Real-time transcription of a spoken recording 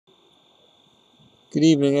Good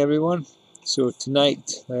evening, everyone. So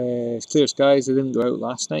tonight, it's clear skies. I didn't go out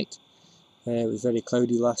last night. It was very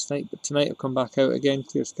cloudy last night, but tonight I've come back out again.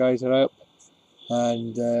 Clear skies are out,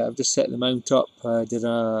 and I've just set the mount up. I did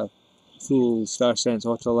a full StarSense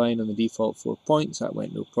autoline on the default 4 points. That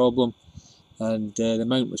went no problem, and the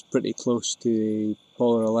mount was pretty close to the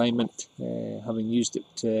polar alignment, having used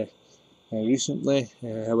it recently.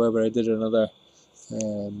 However, I did another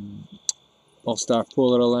all-star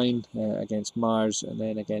polar align against Mars and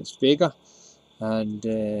then against Vega, and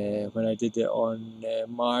when I did it on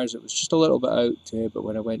Mars it was just a little bit out, but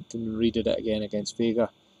when I went and redid it again against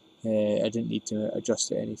Vega, I didn't need to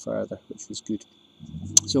adjust it any further, which was good.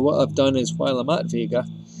 So what I've done is, while I'm at Vega,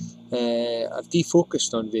 I've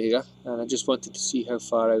defocused on Vega, and I just wanted to see how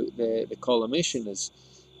far out the collimation is.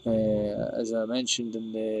 As I mentioned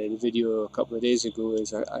in the video a couple of days ago,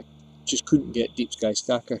 is I just couldn't get Deep Sky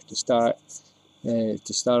Stacker to start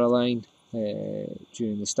align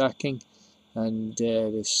during the stacking, and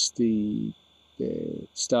the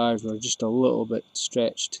stars were just a little bit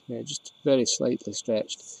stretched, just very slightly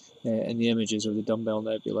stretched in the images of the Dumbbell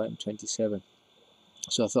Nebula M27.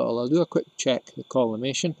 So I thought, well, I'll do a quick check the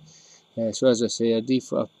collimation. So as I say, I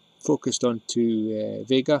focused onto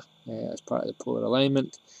Vega as part of the polar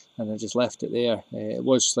alignment, and I just left it there. It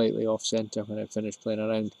was slightly off center when I finished playing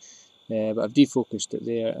around, but I've defocused it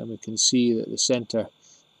there, and we can see that the center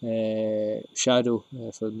shadow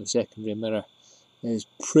from the secondary mirror is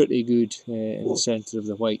pretty good in the center of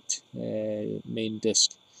the white main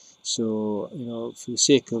disc. So, you know, for the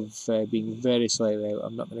sake of being very slightly out,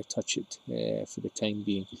 I'm not going to touch it for the time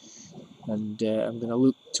being, and I'm going to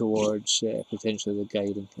look towards potentially the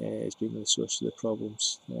guiding as being the source of the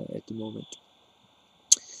problems at the moment.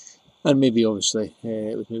 And maybe, obviously,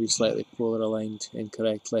 it was maybe slightly polar aligned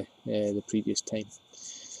incorrectly the previous time.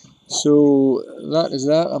 So that is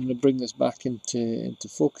that. I'm going to bring this back into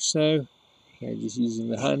focus now, just using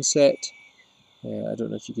the handset. I don't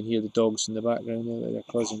know if you can hear the dogs in the background there, but they're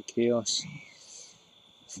causing chaos.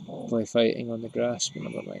 Probably fighting on the grass, but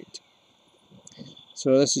never mind.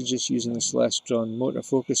 So this is just using the Celestron motor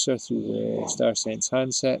focuser through the StarSense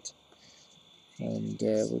handset, and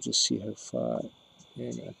we'll just see how far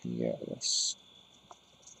in I can get this.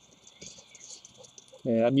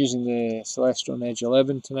 I'm using the Celestron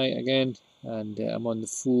EdgeHD tonight again, and I'm on the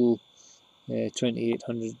full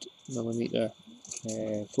 2800mm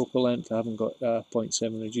focal length. I haven't got a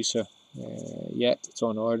 0.7 reducer yet. It's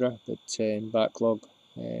on order, but in backlog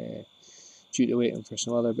due to waiting for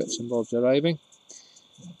some other bits and bobs arriving.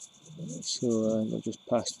 So I've just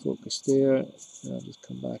passed focus there, and I'll just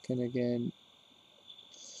come back in again.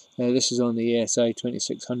 This is on the ASI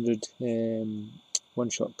 2600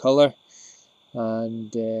 one-shot colour,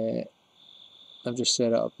 and I've just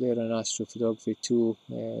set it up there an Astrophotography tool,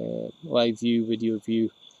 live view, video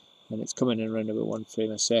view, and it's coming in around about 1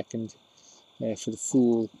 frame a second for the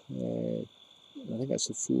full, I think that's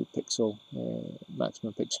the full pixel,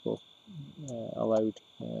 maximum pixel allowed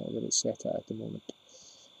that it's set at the moment.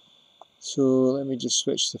 So let me just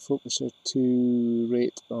switch the focuser to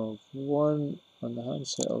rate of 1 on the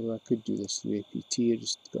handset, although I could do this through APT. I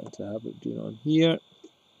just got into the habit of doing it on here.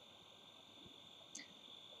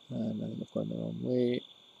 And I think I've gone the wrong way,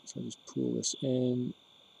 so I'll just pull this in.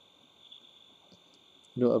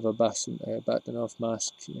 I don't have a Bahtinov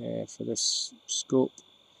mask for this scope,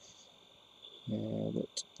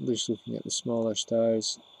 but I'm just looking at the smaller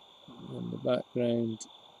stars in the background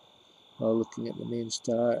while looking at the main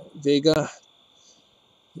star, Vega.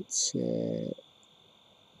 It's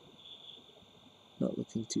not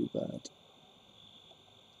looking too bad.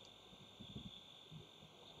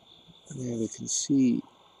 And there we can see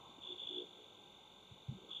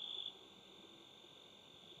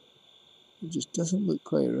it just doesn't look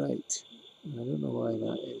quite right. I don't know why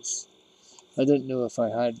that is. I don't know if I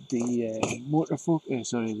had the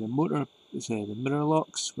the mirror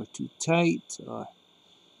locks were too tight, or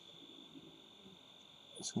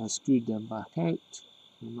so I screwed them back out.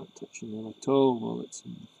 I'm not touching them at all while it's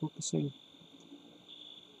in focusing.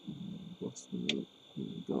 Both they're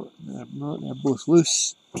both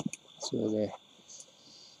loose, so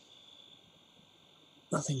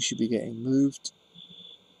nothing should be getting moved.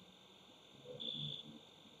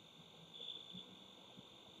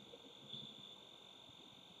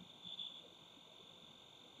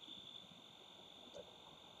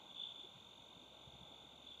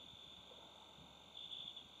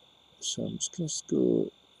 So I'm just going to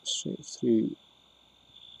go straight through.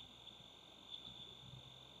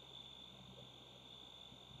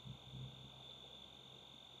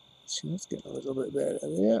 See, let's get a little bit better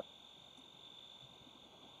there.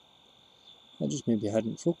 I just maybe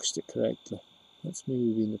hadn't focused it correctly. That's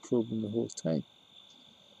maybe been the problem the whole time.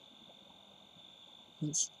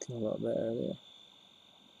 That's looking a lot better there.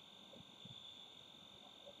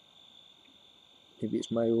 Maybe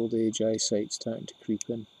it's my old age eyesight starting to creep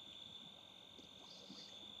in.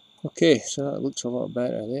 Okay, so that looks a lot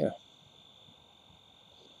better there.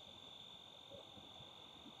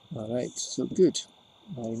 Alright, so good.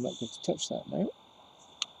 I'm not going to touch that now.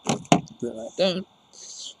 Put that down.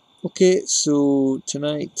 Okay, so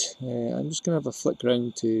tonight I'm just going to have a flick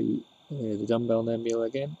round to the Dumbbell Nebula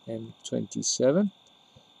again, M27,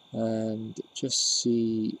 and just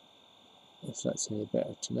see if that's any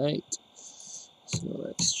better tonight. So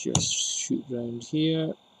let's just shoot round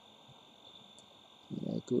here.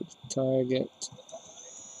 Go to target.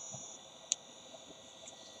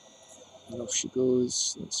 And off she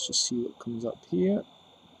goes. Let's just see what comes up here.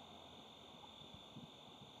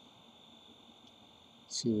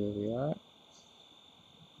 See where we are.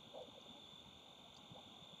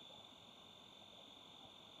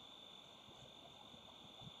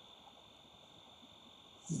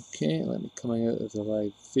 Okay, let me come out of the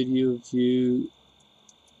live video view.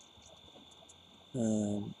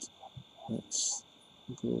 And let's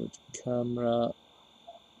go to camera.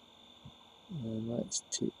 And let's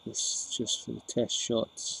take this just for the test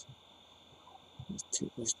shots. Let's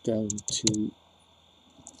take this down to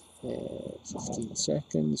 15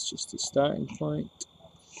 seconds, just a starting point.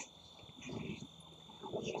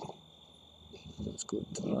 Let's go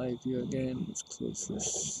to live view again. Let's close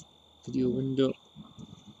this video window.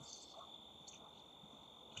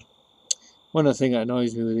 One of the things that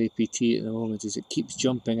annoys me with APT at the moment is it keeps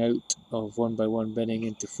jumping out of 1x1 binning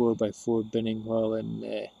into 4x4 binning while in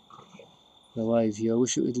the live view. I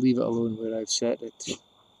wish it would leave it alone where I've set it.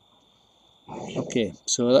 Okay,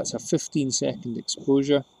 so that's a 15-second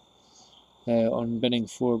exposure on binning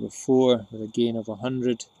 4x4 with a gain of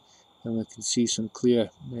 100, and we can see some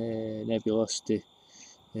clear nebulosity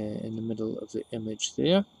in the middle of the image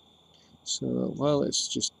there. So while it's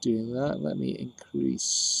just doing that, let me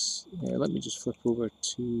increase, let me just flip over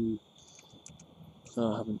to,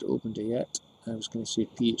 I haven't opened it yet, I was going to say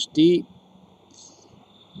PhD.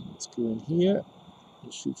 Let's go in here,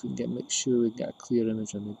 let's see if we can make sure we get a clear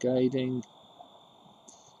image on the guiding.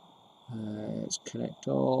 Let's connect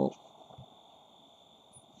all.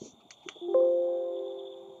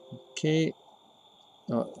 Okay,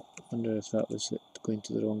 oh, I wonder if that was it going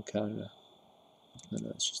to the wrong camera. No,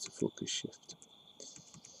 it's just a focus shift.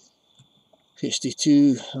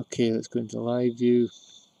 HD2, okay, let's go into live view.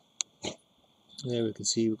 There we can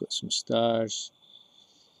see we've got some stars.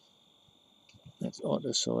 Let's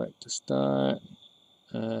auto select a star.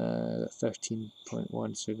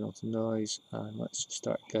 13.1 signal to noise, and let's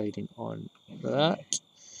start guiding on that.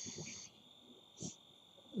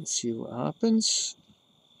 Let's see what happens.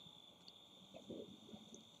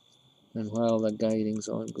 And while the guiding's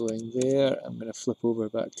ongoing there, I'm going to flip over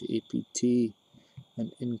back to APT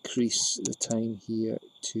and increase the time here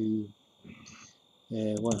to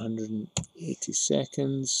 180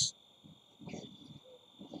 seconds.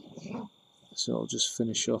 So I'll just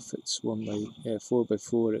finish off its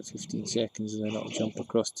 4x4 at 15 seconds, and then I'll jump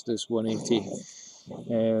across to this 180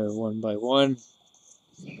 1x1,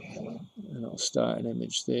 and I'll start an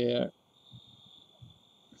image there.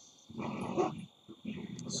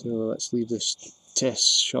 So let's leave this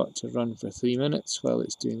test shot to run for 3 minutes. While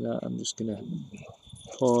it's doing that, I'm just going to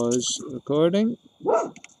pause recording.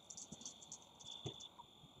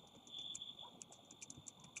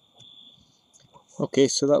 Okay,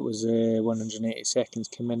 so that was 180 seconds,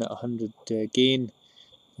 came in at 100 gain,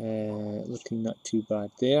 looking not too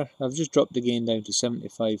bad there. I've just dropped the gain down to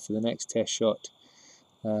 75 for the next test shot,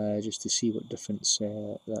 just to see what difference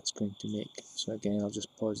that's going to make. So again, I'll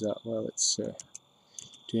just pause that while it's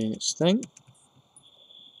doing its thing.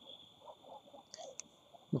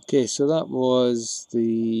 Okay, so that was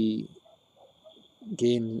the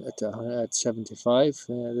gain at 75,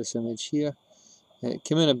 this image here. It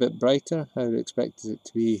came in a bit brighter. I would expect it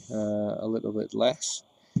to be a little bit less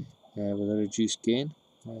with a reduced gain,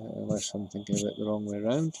 unless I'm thinking of it the wrong way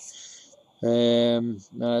around.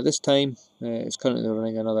 This time, it's currently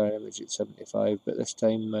running another image at 75, but this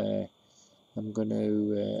time I'm going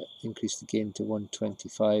to increase the gain to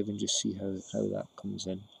 125 and just see how that comes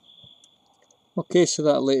in. Okay, so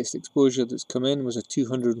that latest exposure that's come in was a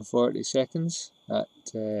 240 seconds at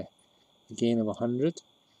a gain of 100.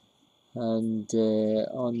 And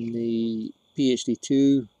on the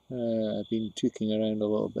PhD2, I've been tweaking around a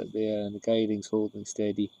little bit there, and the guiding's holding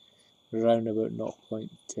steady around about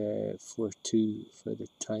 0.42 for the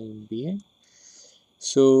time being.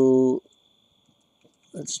 So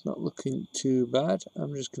it's not looking too bad.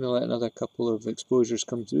 I'm just going to let another couple of exposures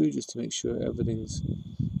come through just to make sure everything's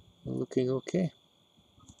looking okay.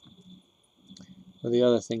 Well, the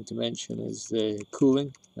other thing to mention is the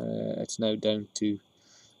cooling. It's now down to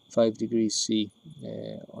 5 degrees C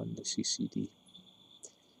on the CCD.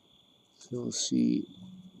 So we'll see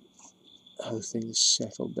how things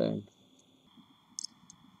settle down.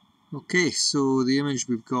 Okay, so the image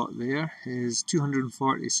we've got there is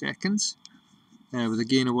 240 seconds with a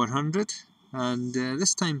gain of 100. And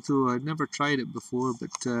this time though, I'd never tried it before,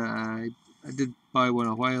 but I did buy one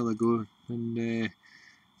a while ago and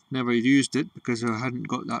never used it because I hadn't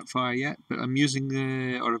got that far yet. But I'm using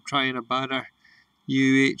or I'm trying a Baader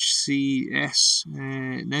UHC-S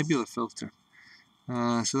Nebula filter.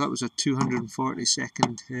 So that was a 240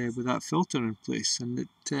 second with that filter in place, and it,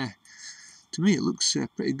 to me it looks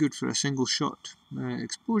pretty good for a single shot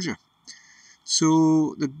exposure.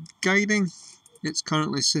 So the guiding, it's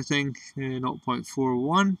currently sitting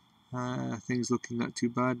 0.41. Things looking not too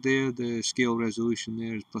bad there. The scale resolution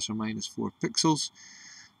there is plus or minus 4 pixels.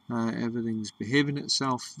 Everything's behaving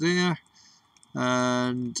itself there,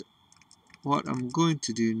 and what I'm going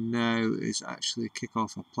to do now is actually kick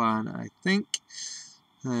off a plan, I think.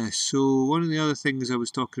 So one of the other things I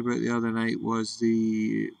was talking about the other night was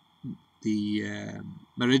the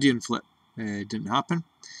meridian flip didn't happen.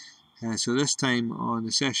 So this time on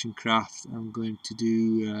the session craft I'm going to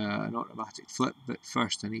do an automatic flip, but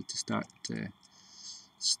first I need to start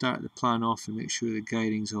the plan off and make sure the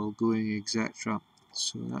guiding's all going, etc.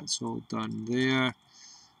 So that's all done there.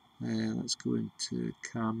 Let's go into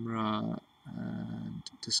camera and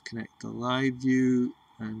disconnect the live view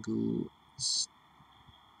and go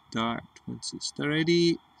start once it's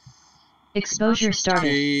ready. Exposure started.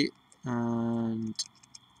 Okay, and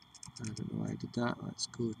I don't know why I did that. Let's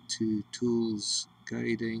go to Tools,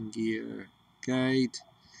 Guiding, Gear, Guide.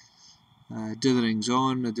 Dithering's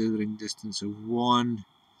on, a dithering distance of 1.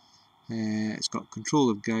 It's got control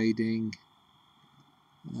of guiding,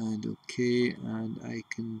 and okay, and I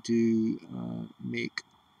can do make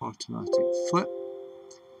automatic flip.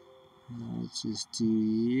 Let's just do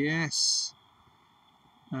yes,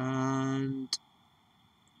 and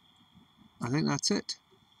I think that's it.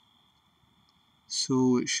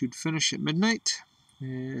 So it should finish at midnight.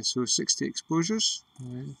 So 60 exposures.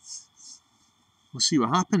 We'll see what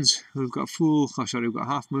happens. We've got we've got a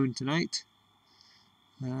half moon tonight.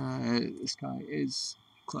 The sky is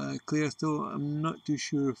clear though. I'm not too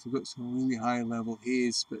sure if we've got some really high level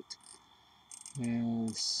haze, but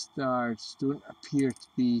stars don't appear to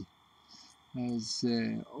be as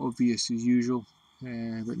obvious as usual.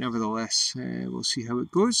 But nevertheless, we'll see how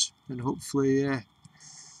it goes, and hopefully I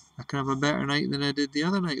can have a better night than I did the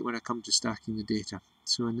other night when I come to stacking the data.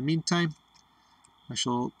 So in the meantime, I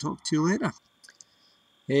shall talk to you later.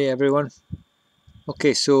 Hey everyone.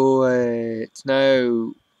 Okay, so it's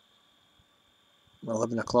now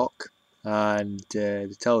 11 o'clock and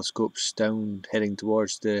the telescope's down heading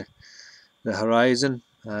towards the horizon,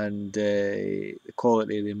 and the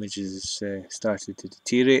quality of the images started to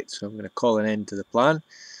deteriorate, so I'm going to call an end to the plan.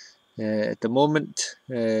 At the moment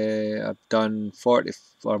I've done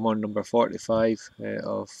I'm on number 45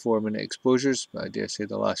 of 4-minute exposures, but I dare say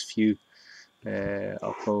the last few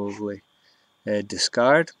I'll probably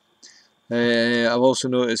discard. I've also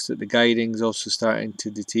noticed that the guiding's also starting to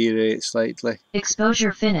deteriorate slightly.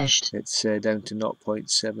 Exposure finished. It's down to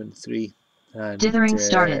 0.73, and dithering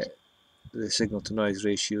started. The signal to noise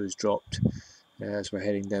ratio has dropped as we're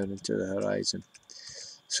heading down into the horizon.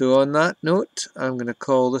 So on that note, I'm going to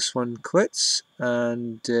call this one quits,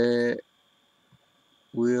 and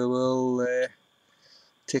we will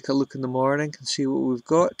take a look in the morning and see what we've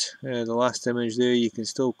got. The last image there, you can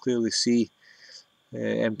still clearly see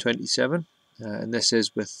M27, and this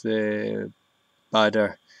is with the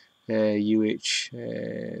Baader UH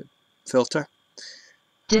filter.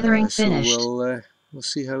 Dithering so finished. We'll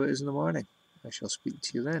see how it is in the morning. I shall speak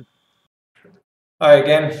to you then. Hi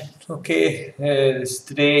again. Okay,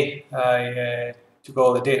 today I took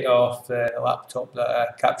all the data off the laptop that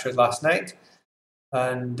I captured last night,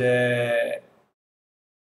 and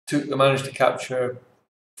managed to capture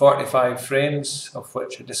 45 frames, of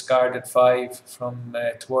which I discarded 5 from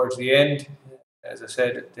towards the end. As I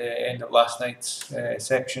said at the end of last night's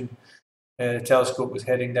section, the telescope was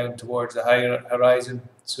heading down towards the horizon,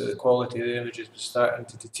 so the quality of the images was starting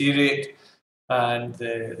to deteriorate, and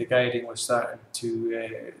the guiding was starting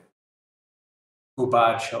to go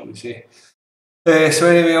bad, shall we say. So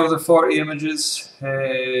anyway, of the 40 images,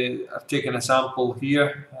 I've taken a sample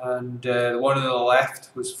here, and the one on the left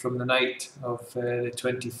was from the night of the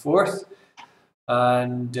 24th,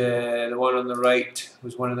 and the one on the right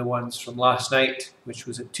was one of the ones from last night, which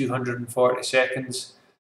was at 240 seconds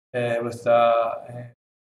with a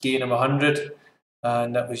gain of 100,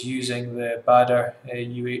 and that was using the Baader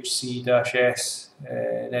UHC-S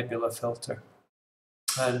Nebula filter.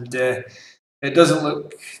 And it doesn't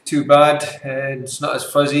look too bad, it's not as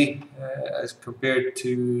fuzzy as compared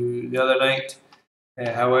to the other night.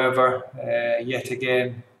 However, yet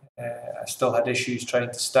again, I still had issues trying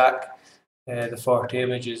to stack the 40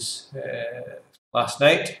 images last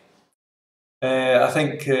night. I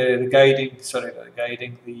think the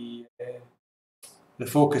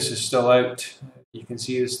focus is still out. You can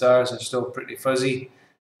see the stars are still pretty fuzzy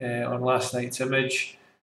on last night's image,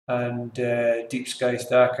 and Deep Sky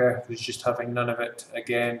Stacker was just having none of it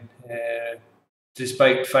again.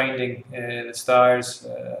 Despite finding the stars,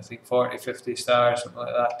 I think 40, 50 stars, something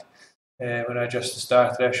like that, when I adjust the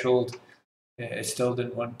star threshold, it still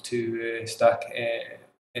didn't want to stack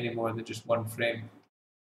any more than just one frame.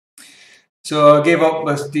 So I gave up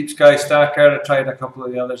with Deep Sky Stacker. I tried a couple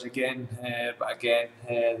of the others again, but again,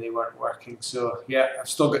 they weren't working. So yeah, I've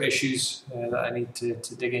still got issues that I need to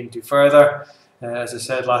dig into further. As I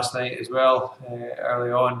said last night as well,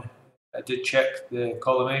 early on, I did check the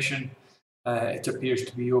collimation. It appears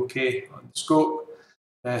to be okay on the scope.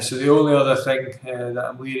 So the only other thing that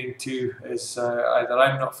I'm leading to is either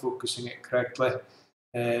I'm not focusing it correctly,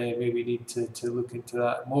 maybe need to look into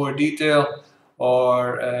that in more detail,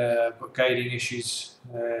 or got guiding issues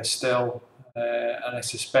still, and I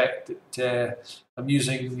suspect that I'm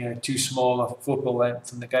using too small a focal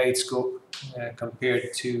length in the guide scope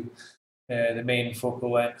compared to the main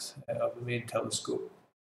focal length of the main telescope.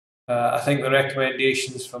 I think the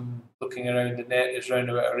recommendations from looking around the net is around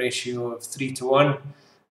about a ratio of 3 to 1.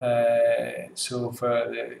 So for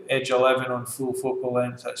the Edge 11 on full focal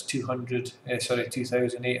length, that's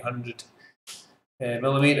 2,800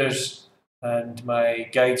 millimeters, and my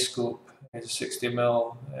guide scope is a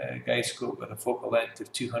 60mm guide scope with a focal length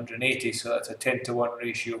of 280, so that's a 10 to 1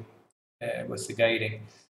 ratio with the guiding.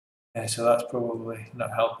 So that's probably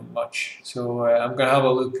not helping much. So I'm going to have a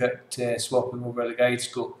look at swapping over the guide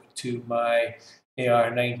scope to my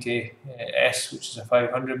AR90S, which is a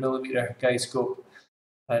 500mm guide scope,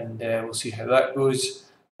 and we'll see how that goes.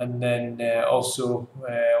 And then also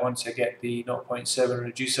once I get the 0.7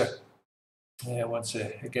 reducer, once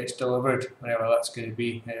it gets delivered, whenever that's going to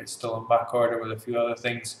be, it's still on back order with a few other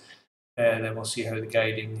things, then we'll see how the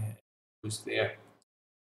guiding goes there.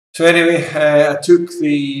 So anyway, I took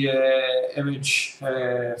the image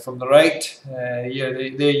from the right. There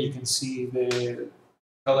you can see the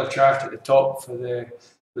color chart at the top for the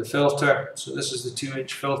filter. So this is the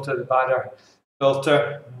 2-inch filter, the Baader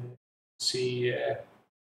filter. You can see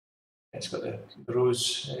it's got the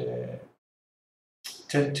rose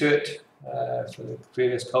tint to it for the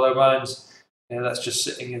various color bands. That's just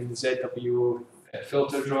sitting in the ZWO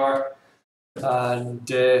filter drawer. And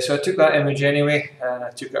so I took that image anyway, and I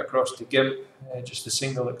took it across to GIMP, just a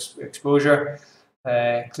single exposure,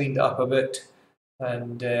 cleaned it up a bit,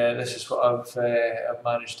 and this is what I've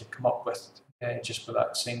managed to come up with just for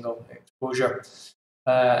that single exposure.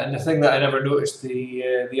 And the thing that I never noticed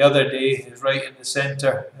the other day is right in the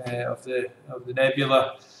centre of the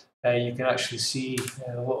nebula. You can actually see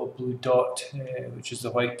a little blue dot, which is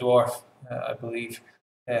the white dwarf, I believe,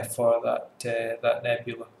 for that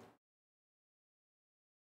nebula.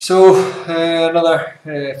 So another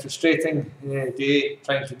frustrating day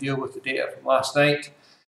trying to deal with the data from last night.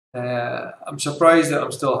 I'm surprised that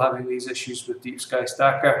I'm still having these issues with Deep Sky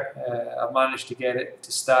Stacker. I've managed to get it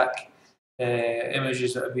to stack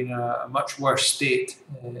images that have been in a much worse state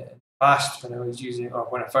in the past when I was using, or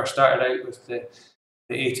when I first started out with the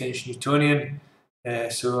 8-inch Newtonian.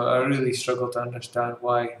 So I really struggle to understand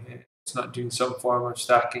why it's not doing some form of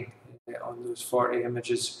stacking on those 40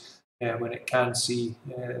 images. When it can see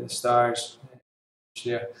the stars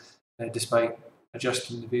there, despite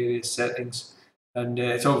adjusting the various settings. And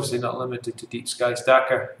it's obviously not limited to Deep Sky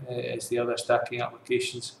Stacker, as the other stacking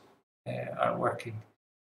applications aren't working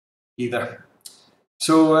either.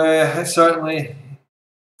 So it's certainly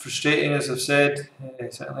frustrating, as I've said.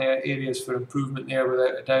 Certainly areas for improvement there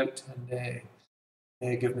without a doubt, and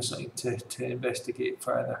give me something to investigate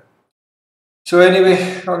further. So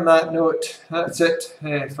anyway, on that note, that's it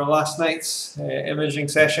for last night's imaging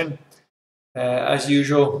session. As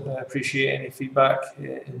usual, I appreciate any feedback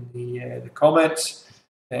in the comments,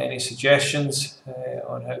 any suggestions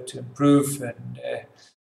on how to improve, and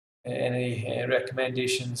any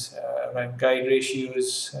recommendations around guide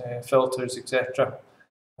ratios, filters, etc.,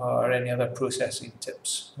 or any other processing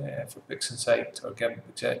tips for PixInsight or GIMP,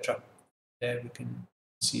 etc. We can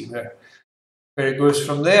see where where it goes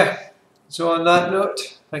from there. So on that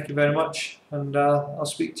note, thank you very much, and I'll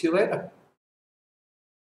speak to you later.